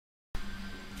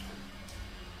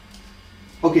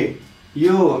Okay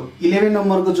यो 11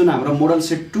 नम्बरको जुन हाम्रो मोडल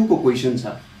सेट 2 को क्वेशन छ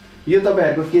यो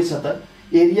तपाईहरुको के छ त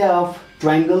area of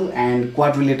triangle and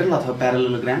quadrilateral अथवा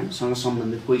प्यारालेलोग्राम सँग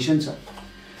सम्बन्धित क्वेशन छ।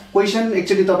 क्वेशन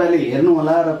एक्चुअली तपाईले हेर्नु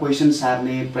होला र क्वेशन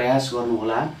सार्ने प्रयास गर्नु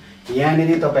होला।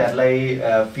 यहाँनेरि तपाईहरुलाई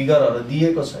फिगरहरु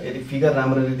दिएको छ। यदि फिगर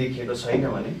राम्ररी देखिएको छैन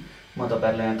भने म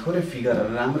तपाईहरुलाई यहाँ थोरै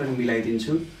फिगरहरु राम्ररी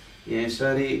मिलाइदिन्छु।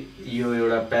 यसरी यो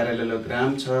एउटा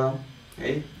प्यारालेलोग्राम छ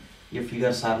है। यो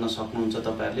फिगर सार्न सक्नुहुन्छ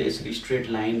तपाईहरुले। यसरी स्ट्रेट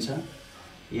लाइन छ,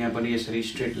 यहाँ पनि यसरी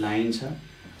स्ट्रेट लाइन छ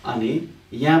अनि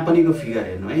यहाँ पनिको फिगर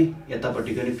हेर्नु है।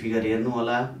 यतापट्टिको नि फिगर हेर्नु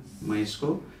होला। म यसको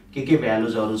के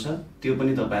भ्यालुजहरु छ त्यो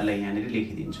पनि तपाईहरुलाई यहाँ नेरि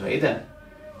लेखिदिन्छु है त।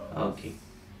 ओके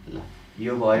ल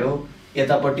यो भयो,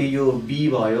 यतापट्टि यो बी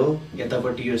भयो,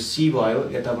 यतापट्टि यो सी भयो,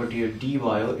 यतापट्टि यो डी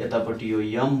भयो, यतापट्टि यो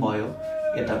एम भयो,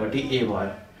 यतापट्टि ए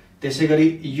भयो। त्यसैगरी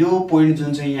यो पोइन्ट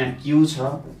जुन चाहिँ यहाँ क्यू छ,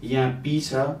 यहाँ पी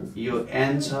छ, यो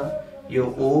एन छ, यो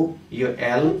ओ, यो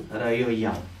एल र यो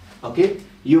एम। ओके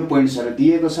यो पोइन्ट्सहरु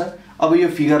दिएको छ। अब यो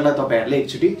फिगरलाई तपाईहरुले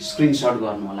एकचोटी स्क्रिनशट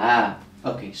गर्नु होला।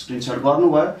 ओके स्क्रिनशट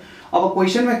गर्नुभयो। अब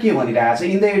क्वेशनमा के भनिरहेको छ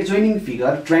in the एडजोइनिङ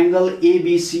figure triangle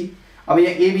ABC. अब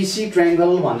यहाँ एबीसी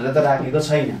ट्रायंगल भनेर त राखेको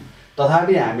छैन,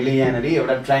 तथापि हामीले यहाँनेरि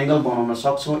एउटा ट्रायंगल बनाउन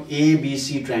सक्छौं।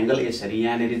 एबीसी ट्रायंगल यसरी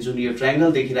यहाँनेरि जुन यो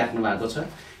ट्रायंगल देखिराख्नु भएको छ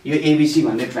यो एबीसी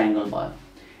भन्ने ट्रायंगल भयो।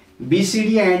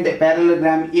 BCD and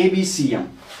प्यारालेलोग्राम एबीसीएम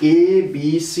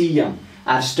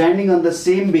are standing on the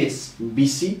same base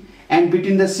BC and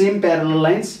between the same प्यारालल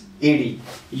lines AD.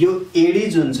 यो एडी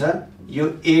जुन छ यो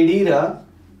एडी र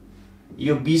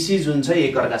यो बीसी जुन छ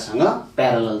एकअर्कासँग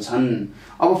प्यारालल छन्।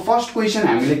 अब फर्स्ट क्वेशन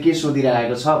हामीले के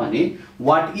सोधिरहेको छ भने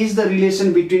what is the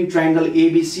relation between triangle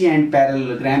ABC and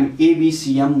प्यारालेलोग्राम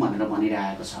एबीसीएम भनेर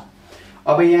भनिरहेको छ।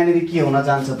 अब यहाँनेरि के हुन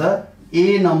जान्छ त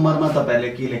ए नम्बरमा तपाईहरुले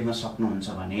के लेख्न सक्नुहुन्छ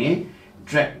भने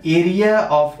एरिया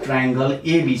अफ ट्रायंगल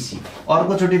एबीसी।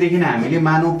 अर्को चोटी देखि हामीले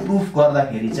मानव प्रुफ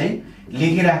गर्दाखेरि चाहिँ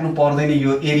लेखिराख्नु पर्दैन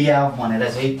यो एरिया अफ भनेर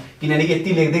चाहिँ, किनभने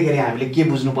यति लेख्दैखेरि हामीले के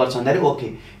बुझ्नु पर्छ भन्दाखेरि ओके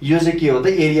यो चाहिँ के हो त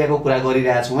एरियाको कुरा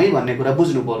गरिरहेको छौं है भन्ने कुरा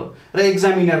बुझ्नु पर्यो र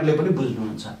एक्जामिनरले पनि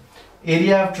बुझ्नुहुन्छ।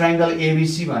 एरिया अफ ट्रायंगल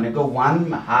एबीसी भनेको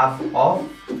 1/2 of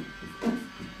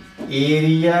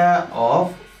area of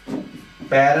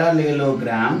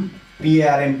प्यारालेलोग्राम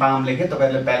PRM palm लेखे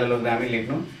तपाईहरुले प्यारालेलोग्रामै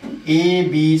लेख्नु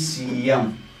एबीसीएम।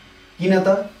 किन त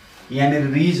यानी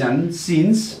reason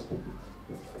since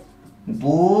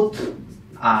both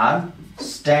are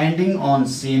standing on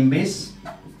same base,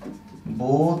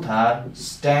 both are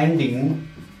standing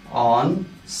on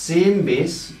same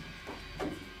base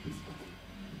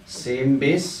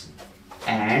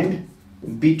and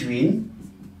between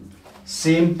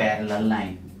same parallel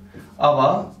line। अब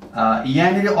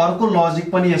यहाँनिर अर्को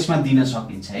लजिक पनि यसमा दिन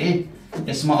सकिन्छ है।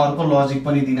 यसमा अर्को लजिक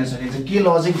पनि दिन सकिन्छ। के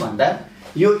लजिक भन्दा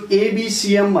यो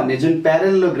एबीसीएम भन्ने जुन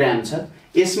प्यारालेलोग्राम छ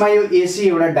यसमा यो एसी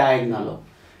एउटा डायगोनल हो।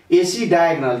 एसी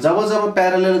डायगोनल जब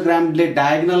प्यारालेलोग्रामले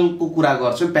डायगोनलको कुरा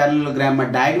गर्छ, प्यारालेलोग्राममा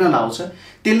डायगोनल आउँछ,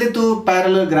 त्यसले त्यो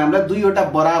प्यारालेलोग्रामलाई दुईवटा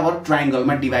बराबर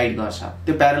ट्रायंगलमा डिवाइड गर्छ।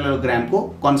 त्यो प्यारालेलोग्रामको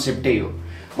कन्सेप्टै हो।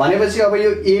 भनेपछि अब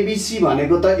यो एबीसी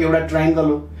भनेको त एउटा ट्रायंगल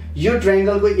हो। यो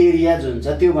ट्रायंगलको एरिया जुन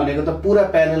छ त्यो भनेको त पुरा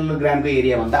प्यारालेलोग्रामको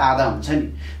एरिया भन्दा आधा हुन्छ नि।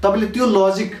 तपाईले त्यो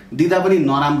लजिक दिदा पनि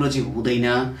नराम्रो चाहिँ हुँदैन,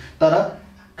 तर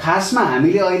खासमा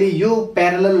हामीले अहिले यो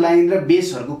प्यारालल लाइन र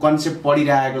बेसहरुको कन्सेप्ट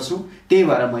पढिरहेको छौं, त्यही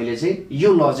भएर मैले चाहिँ यो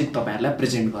लजिक तपाईहरुलाई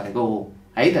प्रेजेन्ट गरेको हो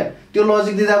है त। त्यो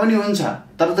लजिक दिदा पनि हुन्छ,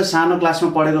 तर त सानो क्लासमा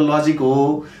पढेको लजिक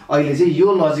हो। अहिले चाहिँ यो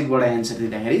लजिकबाट एन्सर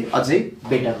दिँदाखेरि अझै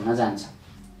बेटर हुन जान्छ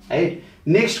है।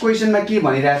 नेक्स्ट क्वेशनमा के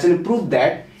भनिरहेछ भने proof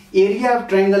that area of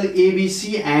triangle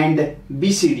ABC and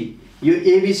BCD. यो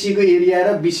एबीसी को एरिया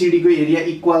र बीसीडी को एरिया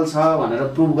इक्वल छ भनेर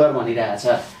प्रुफ गर भनिरहेछ।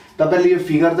 तपाईले यो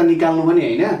फिगर त निकाल्नु पनि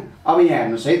हैन। अब यहाँ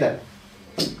हेर्नुस् है त,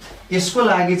 यसको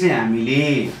लागि चाहिँ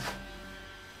हामीले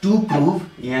टु प्रुफ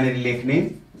यहाँनेरि लेख्ने,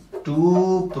 टु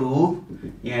प्रुफ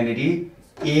यहाँनेरि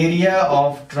एरिया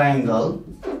अफ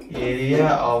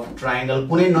ट्रायंगल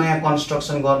कुनै नयाँ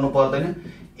कन्स्ट्रक्सन गर्नु पर्दैन।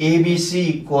 ABC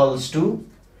equals to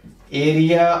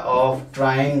area of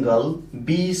triangle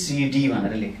BCD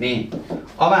भनेर लेख्ने।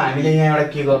 अब हामीले यहाँ एउटा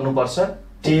के गर्नुपर्छ,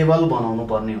 टेबल बनाउनु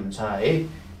पर्ने हुन्छ है।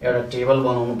 एउटा टेबल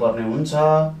बनाउनु पर्ने हुन्छ।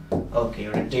 ओके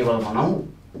एउटा टेबल बनाऊ।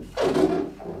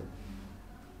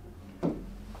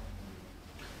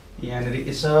 यहाँनेरि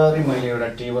यसरी मैले एउटा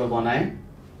टेबल बनाए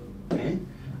है।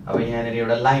 अब यहाँनेरि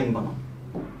एउटा लाइन बनाऊ।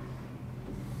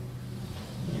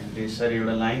 यहाँनेरि यसरी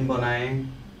एउटा लाइन बनाए।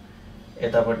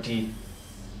 यतापट्टि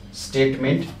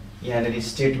स्टेटमेन्ट, यहाँनेरि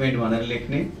स्टेटमेन्ट भनेर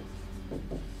लेख्ने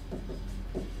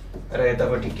र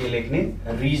यतापट्टि के लेख्ने,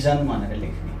 रिजन भनेर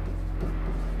लेख्ने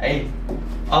है।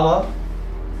 अब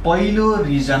पहिलो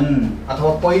रिजन अथवा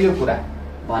पहिलो कुरा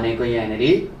भनेको यहाँनेरि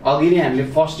अघि नै हामीले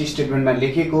फर्स्ट स्टेटमेन्टमा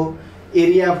लेखेको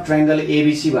एरिया अफ ट्रायंगल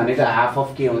एबीसी भनेको हाफ अफ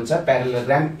के हुन्छ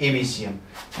प्यारालेलोग्राम एबीसीएम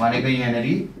भनेको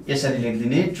यहाँनेरि यसरी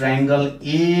लेख्दिने ट्रायंगल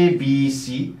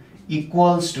एबीसी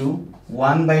इक्वल्स टु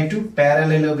 1/2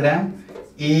 प्यारालेलोग्राम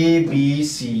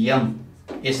एबीसीएम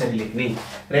यसरी लेख्ने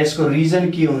र यसको रिजन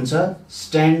के हुन्छ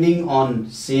standing on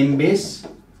same base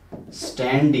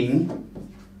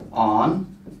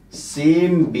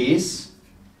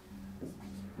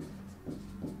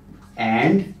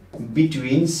and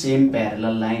between same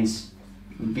parallel lines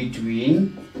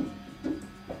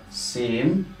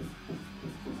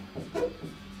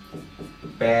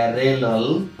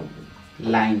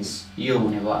यो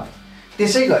हुने भयो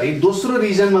त्यसैगरी दोस्रो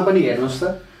रिजनमा पनि हेर्नुस् त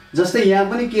जस्तै यहाँ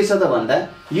पनि के छ त भन्दा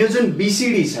यो जुन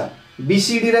बीसीडी छ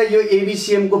बीसीडी र यो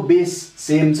एबीसीएम को बेस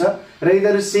सेम छ र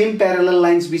यिनीहरु सेम प्यारलल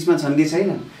लाइन्स बीचमा छन् कि छैन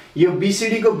यो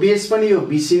बीसीडी को बेस पनि यो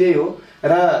बीसी नै हो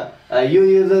र यो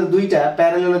दुईटा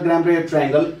प्यारलेलोग्राम र यो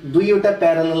ट्रायंगल दुईवटा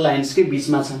प्यारलल लाइन्स के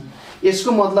बीचमा छन्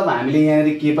यसको मतलब हामीले यहाँ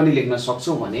के पनि लेख्न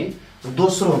सक्छौं भने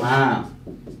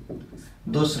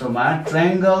दोस्रोमा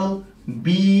triangle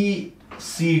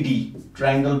BCD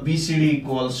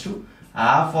equals to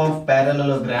half of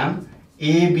प्यारलेलोग्राम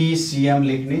एबीसीएम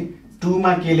लेख्ने 2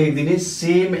 मा के लेख्दिने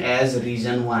सेम एज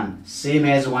रिजन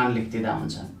 1 लेख्दिदा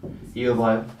हुन्छ यो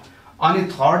भयो अनि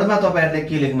थर्ड मा तपाईहरुले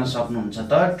के लेख्न सक्नुहुन्छ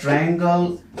त triangle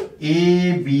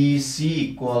ABC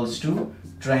equals to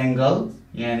triangle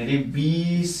यहाँनेरि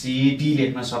बीसीडी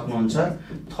लेख्न सक्नुहुन्छ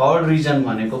थर्ड रिजन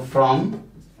भनेको फ्रम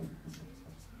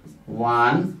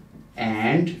 1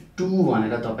 and 2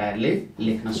 भनेर तपाईहरुले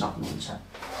लेख्न सक्नुहुन्छ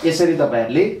यसरी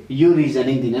तपाईहरुले यो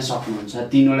रिजनिङ दिन सक्नुहुन्छ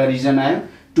तीनवटा रिजन आयो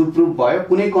टु प्रुभ भयो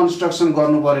कुनै कन्स्ट्रक्सन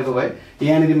गर्नु परेको भए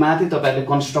यहाँनेरि माथि तपाईहरुले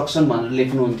कन्स्ट्रक्सन भनेर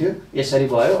लेख्नु हुन्थ्यो यसरी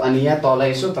भयो अनि यहाँ तल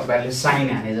यसो तपाईहरुले साइन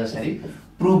हाने जसरी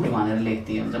प्रुभड भनेर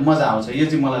लेख्दिए हुन्छ मजा आउँछ यो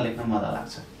चाहिँ मलाई लेख्न मजा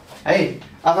लाग्छ है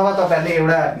अथवा तपाईहरुले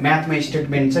एउटा म्याथमा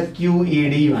स्टेटमेन्ट छ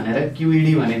क्यूईडी भनेर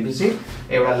क्यूईडी भनेपछि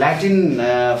एउटा ल्याटिन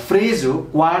फ्रेज हो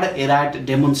क्वाड एराट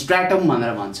डेमोन्स्ट्रेटम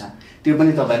भनेर भन्छ त्यो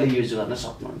पनि तपाईहरुले युज गर्न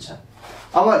सक्नुहुन्छ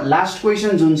अब लास्ट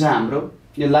क्वेशन जुन छ हाम्रो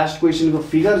यो लास्ट क्वेशनको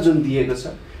फिगर जुन दिएको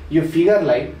छ यो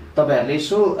फिगरलाई तपाईहरुले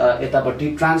सो यतापट्टि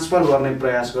ट्रान्सफर गर्ने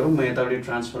प्रयास गरौँ म यतापट्टि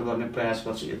ट्रान्सफर गर्ने प्रयास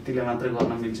गर्छु यतिले मात्र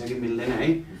गर्न मिल्छ कि मिल्दैन है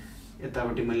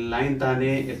यतापट्टि मैले लाइन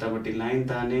ताने यतापट्टि लाइन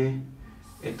ताने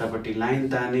यतापट्टि लाइन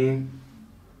ताने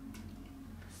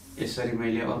यसरी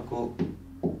मैले अर्को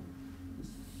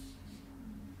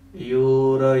यो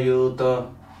र यो त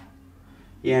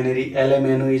यहाँनेरि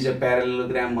LMNO इज अ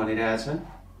प्यारलेलोग्राम भनिरहेछ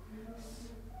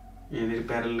यहाँनेरि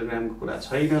प्यारलेलोग्रामको कुरा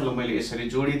छैन ल मैले यसरी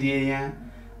जोडिदिए यहाँ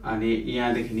अनि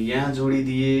यहाँदेखि यहाँ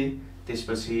जोडिदिए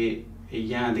त्यसपछि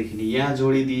यहाँदेखि यहाँ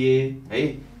जोडिदिए है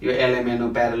यो LMNO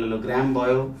प्यारलेलोग्राम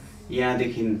भयो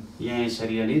यहाँदेखि यहाँ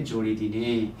यसरी अनि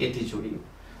जोडिदिने यति जोडियो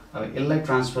अब यसलाई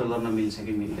ट्रान्सफर गर्न मिल्छ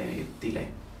कि मिल्दैन यतिलाई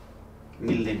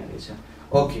मिल्दैन रहेछ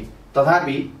ओके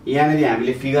तथापि यहाँनेरि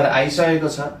हामीले फिगर आइसकेको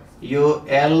छ यो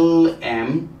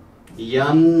LMNO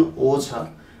छ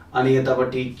अनि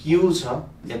यतापट्टि Q छ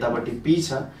यतापट्टि P छ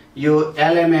यो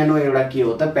LMNO एउटा के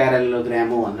हो त प्यारलेलोग्राम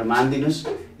हो भनेर मान्दिनुस्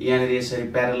यहाँनेरि यसरी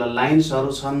प्यारलल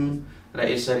लाइन्सहरु छन् र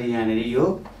यसरी यहाँनेरि यो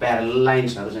प्यारलल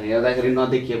लाइन्सहरु छन् हेर्दाखेरि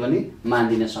नदेखिए पनि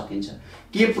मान्दिन सकिन्छ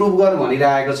के प्रुभ गर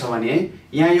भनिरहेको छ भने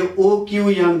यहाँ यो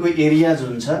OQN को एरिया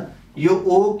जुन छ यो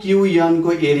OQN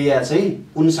को एरिया चाहिँ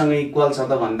कुनसँग इक्वल छ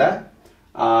त भन्दा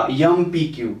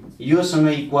MPQ यो सँग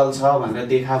इक्वल छ भनेर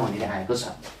देखा भनिरहेको छ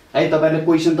है तपाईहरुले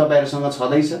क्वेशन तपाईहरुसँग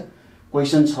छदैछ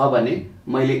क्वेशन छ भने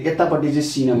मैले यतापट्टि चाहिँ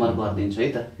सी नम्बर गर्दिन्छु है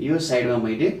त यो साइडमा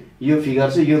मैले यो फिगर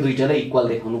चाहिँ यो दुईटालाई इक्वल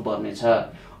देखाउनु पर्ने छ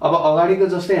अब अगाडिको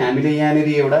जस्तै हामीले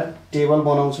यहाँनेरि एउटा टेबल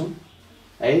बनाउँछौं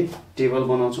है टेबल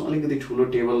बनाउँछौं अलिकति ठूलो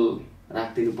टेबल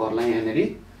राख्दिनु पर्ला यहाँनेरि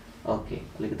ओके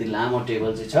अलिकति लामो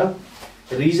टेबल चाहिँ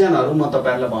छ रिजनहरु म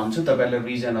तपाईहरुलाई भन्छु तपाईहरुले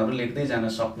रिजनहरु लेख्दै जान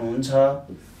सक्नुहुन्छ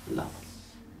ल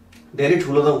धेरै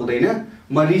ठूलो त हुँदैन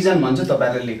म रिजन भन्छु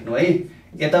तपाईहरुले लेख्नु है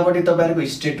यतापट्टि तपाईहरुको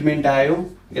स्टेटमेन्ट आयो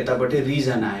यतापट्टि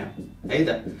रिजन आयो है त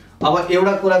अब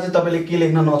एउटा कुरा चाहिँ तपाईले के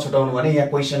लेख्न नछुटाउनु भने यहाँ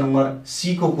क्वेशन नम्बर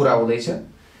सी को कुरा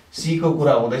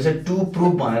हुँदैछ टु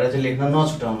प्रुभ भनेर चाहिँ लेख्न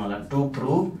नछुटाउनु होला टु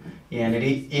प्रुभ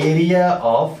यहाँनेरि area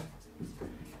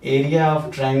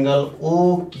of triangle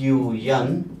OQN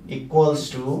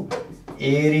equals to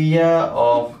area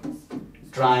of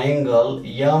triangle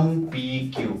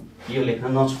MPQ यो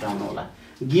लेख्न नछुटाउनु होला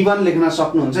गिवन लेख्न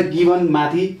सक्नुहुन्छ गिवन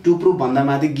माथि टु प्रुभ भन्दा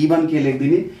माथि गिवन के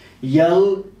लेख्दिने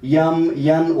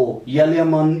LMNO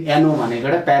भनेको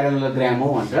एउटा प्यारलेलोग्राम हो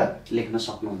भनेर लेख्न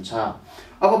सक्नुहुन्छ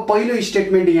अब पहिलो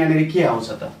स्टेटमेन्ट यहाँनेरि के आउँछ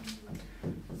त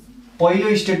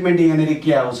पहिलो स्टेटमेन्ट यहाँनेरि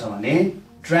के आउँछ भने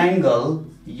triangle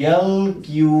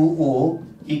LQO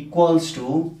equals to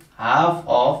half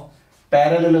of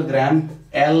प्यारलेलोग्राम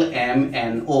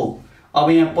LMNO अब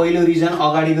यहाँ पहिलो रिजन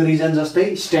अगाडिको रिजन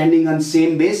जस्तै standing on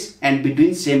same base and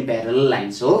between same parallel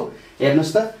lines हो।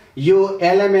 हेर्नुस् त यो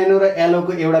LMNO र LO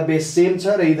को एउटा बेस सेम छ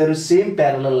र यिनीहरू सेम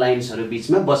प्यारलल लाइन्सहरु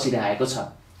बीचमा बसिरहेको छ।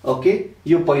 ओके,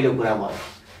 यो पहिलो कुरा भयो।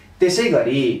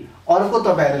 त्यसैगरी अर्को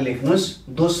तपाईहरुले लेख्नुस्,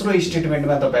 दोस्रो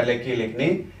स्टेटमेन्टमा तपाईहरुले के लेख्ने,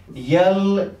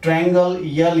 triangle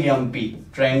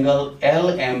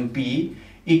LMP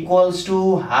equals to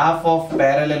half of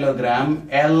parallelogram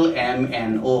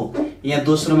LMNO। यहाँ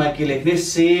दोस्रोमा के लेख्ने,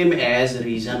 सेम एज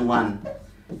रिजन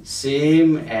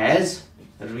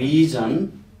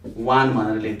 1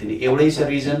 भनेर लेख्दिने। एउटै छ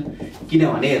रिजन,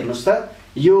 किनभने हेर्नुस् त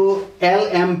यो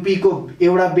LMP को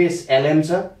एउटा बेस LM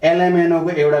छ, LMNO को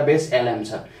एउटा बेस LM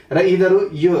छ र यिनीहरू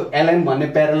यो LM भन्ने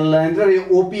प्यारलल लाइन र यो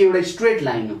OP एउटा स्ट्रेट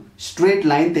लाइन हो। स्ट्रेट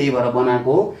लाइन त्यही भएर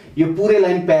बनाएको हो। यो पुरै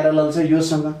लाइन प्यारलल छ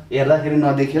योसँग, हेर्दाखेरि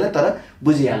नदेखिएला तर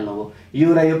बुझिहाल्नु हो।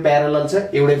 यो र यो प्यारलल छ,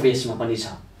 एउटै बेसमा पनि छ।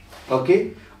 ओके,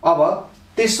 अब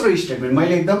तेस्रो स्टेटमेन्ट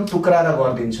मैले एकदम टुक्राएर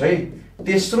गर्दिन्छु है।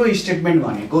 तेस्रो स्टेटमेन्ट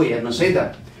भनेको हेर्नुस् है त,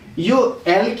 यो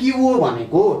LQO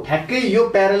भनेको ठ्याक्कै यो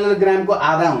प्यारललोग्रामको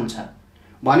आधा हुन्छ।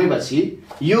 भनेपछि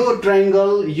यो ट्रायंगल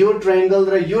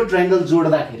र यो ट्रायंगल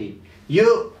जोड्दाखेरि यो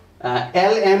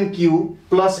LMQ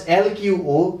प्लस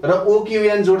LQO र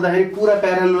OQN जोड्दाखेरि पूरा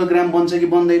प्यारललोग्राम बन्छ कि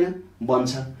बन्दैन?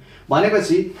 बन्छ।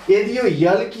 भनेपछि यदि यो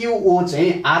LQO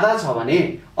चाहिँ आधा छ भने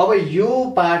अब यो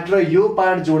पार्ट र यो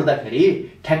पार्ट जोड्दाखेरि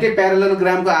ठ्याक्कै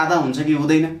प्यारललोग्रामको आधा हुन्छ कि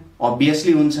हुँदैन?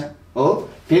 अभियसली हुन्छ हो।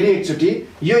 फेरि एकचोटी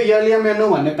यो LMNO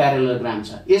भन्ने प्यारललोग्राम छ,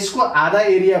 यसको आधा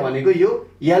एरिया भनेको यो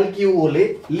LQO ले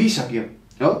लिइसक्यो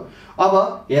हो। अब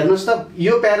हेर्नुस् त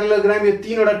यो प्यारललोग्राम यो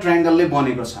तीनवटा ट्रायंगलले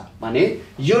बनेको छ भने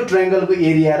यो ट्रायंगलको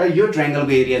एरिया र यो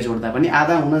ट्रायंगलको एरिया जोड्दा पनि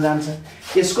आधा हुन जान्छ।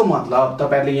 यसको मतलब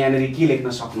तपाईहरुले यहाँनेरि के लेख्न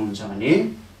सक्नुहुन्छ भने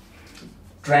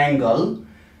triangle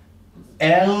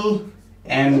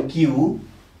LMQ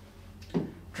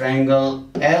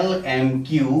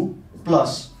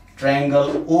plus triangle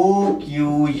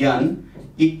OQN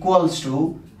equals to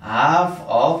half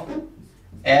of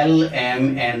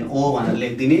LMNO भनेर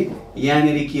लेख्दिने।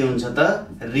 यहाँनेरि के हुन्छ त,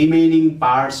 रिमेनिङ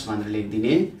पार्ट्स भनेर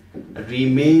लेख्दिने।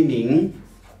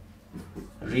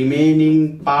 रिमेनिङ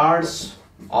पार्ट्स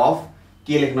अफ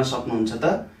के लेख्न सक्नुहुन्छ त,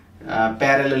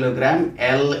 प्यारललोग्राम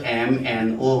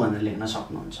LMNO भनेर लेख्न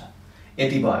सक्नुहुन्छ।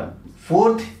 यति भयो।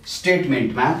 फोर्थ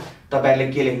स्टेटमेन्टमा तपाईहरुले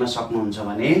के लेख्न सक्नुहुन्छ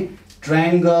भने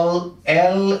triangle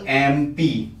LMP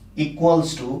equals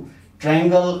to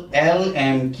triangle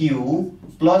LMQ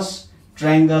plus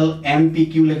triangle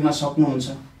MPQ लेख्न सक्नुहुन्छ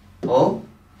हो।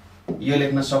 यो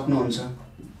लेख्न सक्नुहुन्छ।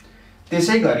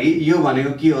 त्यसैगरी यो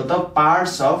भनेको के हो त,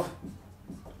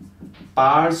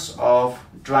 पार्ट्स अफ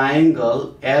ट्रायंगल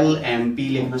LMP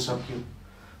लेख्न सक्यो।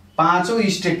 पाँचौं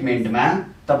स्टेटमेन्टमा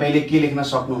तपाईले के लेख्न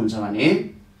सक्नुहुन्छ भने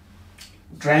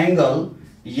triangle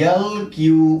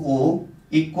LQO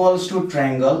equals to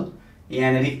triangle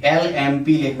यहाँनेरि LMP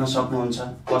लेख्न सक्नुहुन्छ।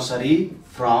 कसरी?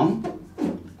 फ्रम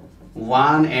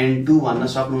 1 and 2 भन्न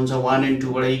सक्नुहुन्छ। 1 and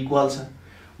 2 बाट इक्वल छ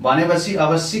भनेपछि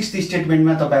अब सिक्स्थ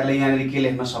स्टेटमेन्टमा तपाईहरुले यहाँनेरि के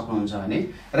लेख्न सक्नुहुन्छ भने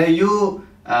र यो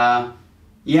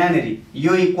यहाँनेरि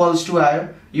यो इक्वल्स टु आयो,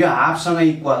 यो हाफसँग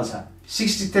इक्वल छ।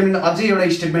 सिक्स्थ स्टेटमेन्ट अझै एउटा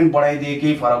स्टेटमेन्ट बढाइदिए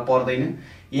केही फरक पर्दैन।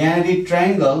 यहाँनेरि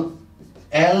ट्रायंगल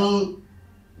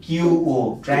LQO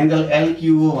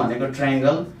भनेको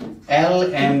ट्रायंगल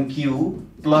LMQ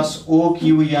प्लस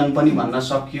OQN पनि भन्न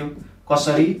सक्यो।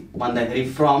 कसरी भन्दाखेरि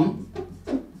फ्रम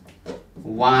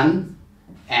 1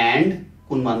 and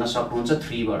कुन भन्न सक्नुहुन्छ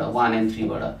 3 बाट, 1 and 3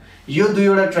 बाट। यो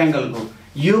दुईवटा ट्रायंगलको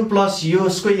यो प्लस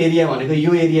यसको एरिया भनेको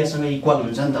यो एरियासँग इक्वल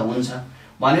हुन्छ नि त, हुन्छ।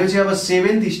 भनेपछि अब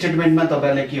सेभेन्थ स्टेटमेन्टमा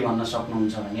तपाईहरुले के भन्न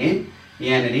सक्नुहुन्छ भने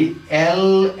यहाँनेरि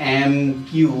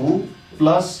LMQ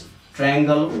plus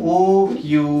triangle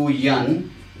OQN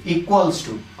equals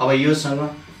to अब योसँग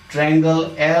triangle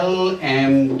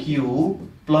LMQ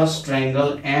plus triangle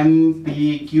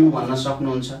MPQ भन्न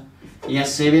सक्नुहुन्छ। यहाँ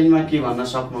 7 मा के भन्न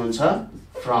सक्नुहुन्छ,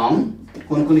 फ्रम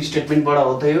कुन स्टेटमेन्टबाट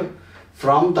हो त यो,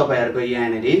 फ्रम तपाईहरुको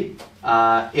यहाँनेरि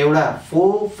एउटा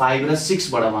 4, 5 र 6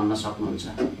 बाट भन्न सक्नुहुन्छ।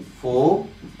 4,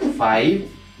 5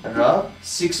 र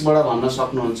 6 बाट भन्न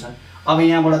सक्नुहुन्छ। अब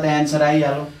यहाँबाट त आन्सर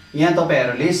आइहाल्यो। यहाँ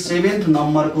तपाईहरुले 7th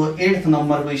नम्बरको 8th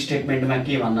नम्बरको स्टेटमेन्टमा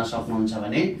के भन्न सक्नुहुन्छ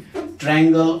भने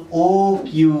triangle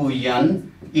OQN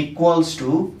equals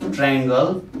to triangle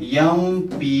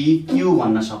MPQ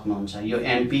भन्न सक्नुहुन्छ। यो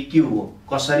MPQ हो।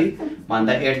 कसरी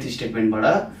भन्दा 8th स्टेटमेन्टबाट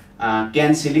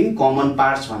क्यान्सलिङ कमन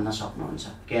पार्ट्स भन्न सक्नुहुन्छ।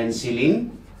 क्यान्सलिङ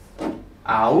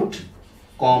आउट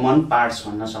कमन पार्ट्स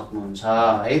भन्न सक्नुहुन्छ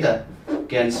है त।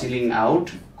 क्यान्सलिङ आउट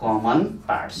कमन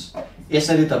पार्ट्स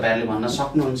यसरी तपाईहरुले भन्न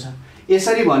सक्नुहुन्छ।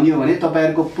 यसरी भनियो भने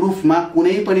तपाईहरुको प्रुफमा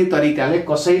कुनै पनि तरिकाले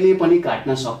कसैले पनि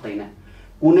काट्न सक्दैन,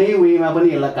 कुनै वेमा पनि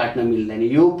यसलाई काट्न मिल्दैन,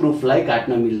 यो प्रुफलाई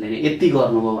काट्न मिल्दैन। यति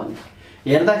गर्नुभयो भने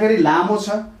हेर्दाखेरि लामो छ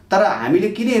तर हामीले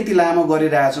किन यति लामो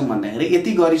गरिरहेछौँ भन्दाखेरि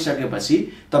यति गरिसकेपछि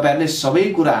तपाईहरुले सबै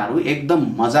कुराहरू एकदम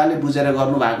मजाले बुझेर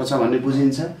गर्नु भएको छ भन्ने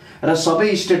बुझिन्छ र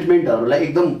सबै स्टेटमेन्टहरूलाई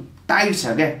एकदम टाइट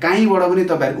छ क्या, कहीँबाट पनि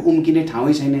तपाईहरुको उम्किने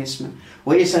ठाउँै छैन यसमा।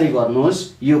 हो यसरी गर्नुहोस्।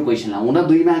 यो क्वेशनलाई हुन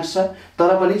 2 मार्क्स छ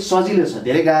तर पनि सजिलो छ,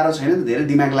 धेरै गाह्रो छैन, धेरै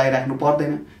दिमाग लगाइराख्नु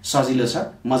पर्दैन, सजिलो छ,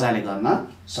 मजाले गर्न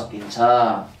सकिन्छ।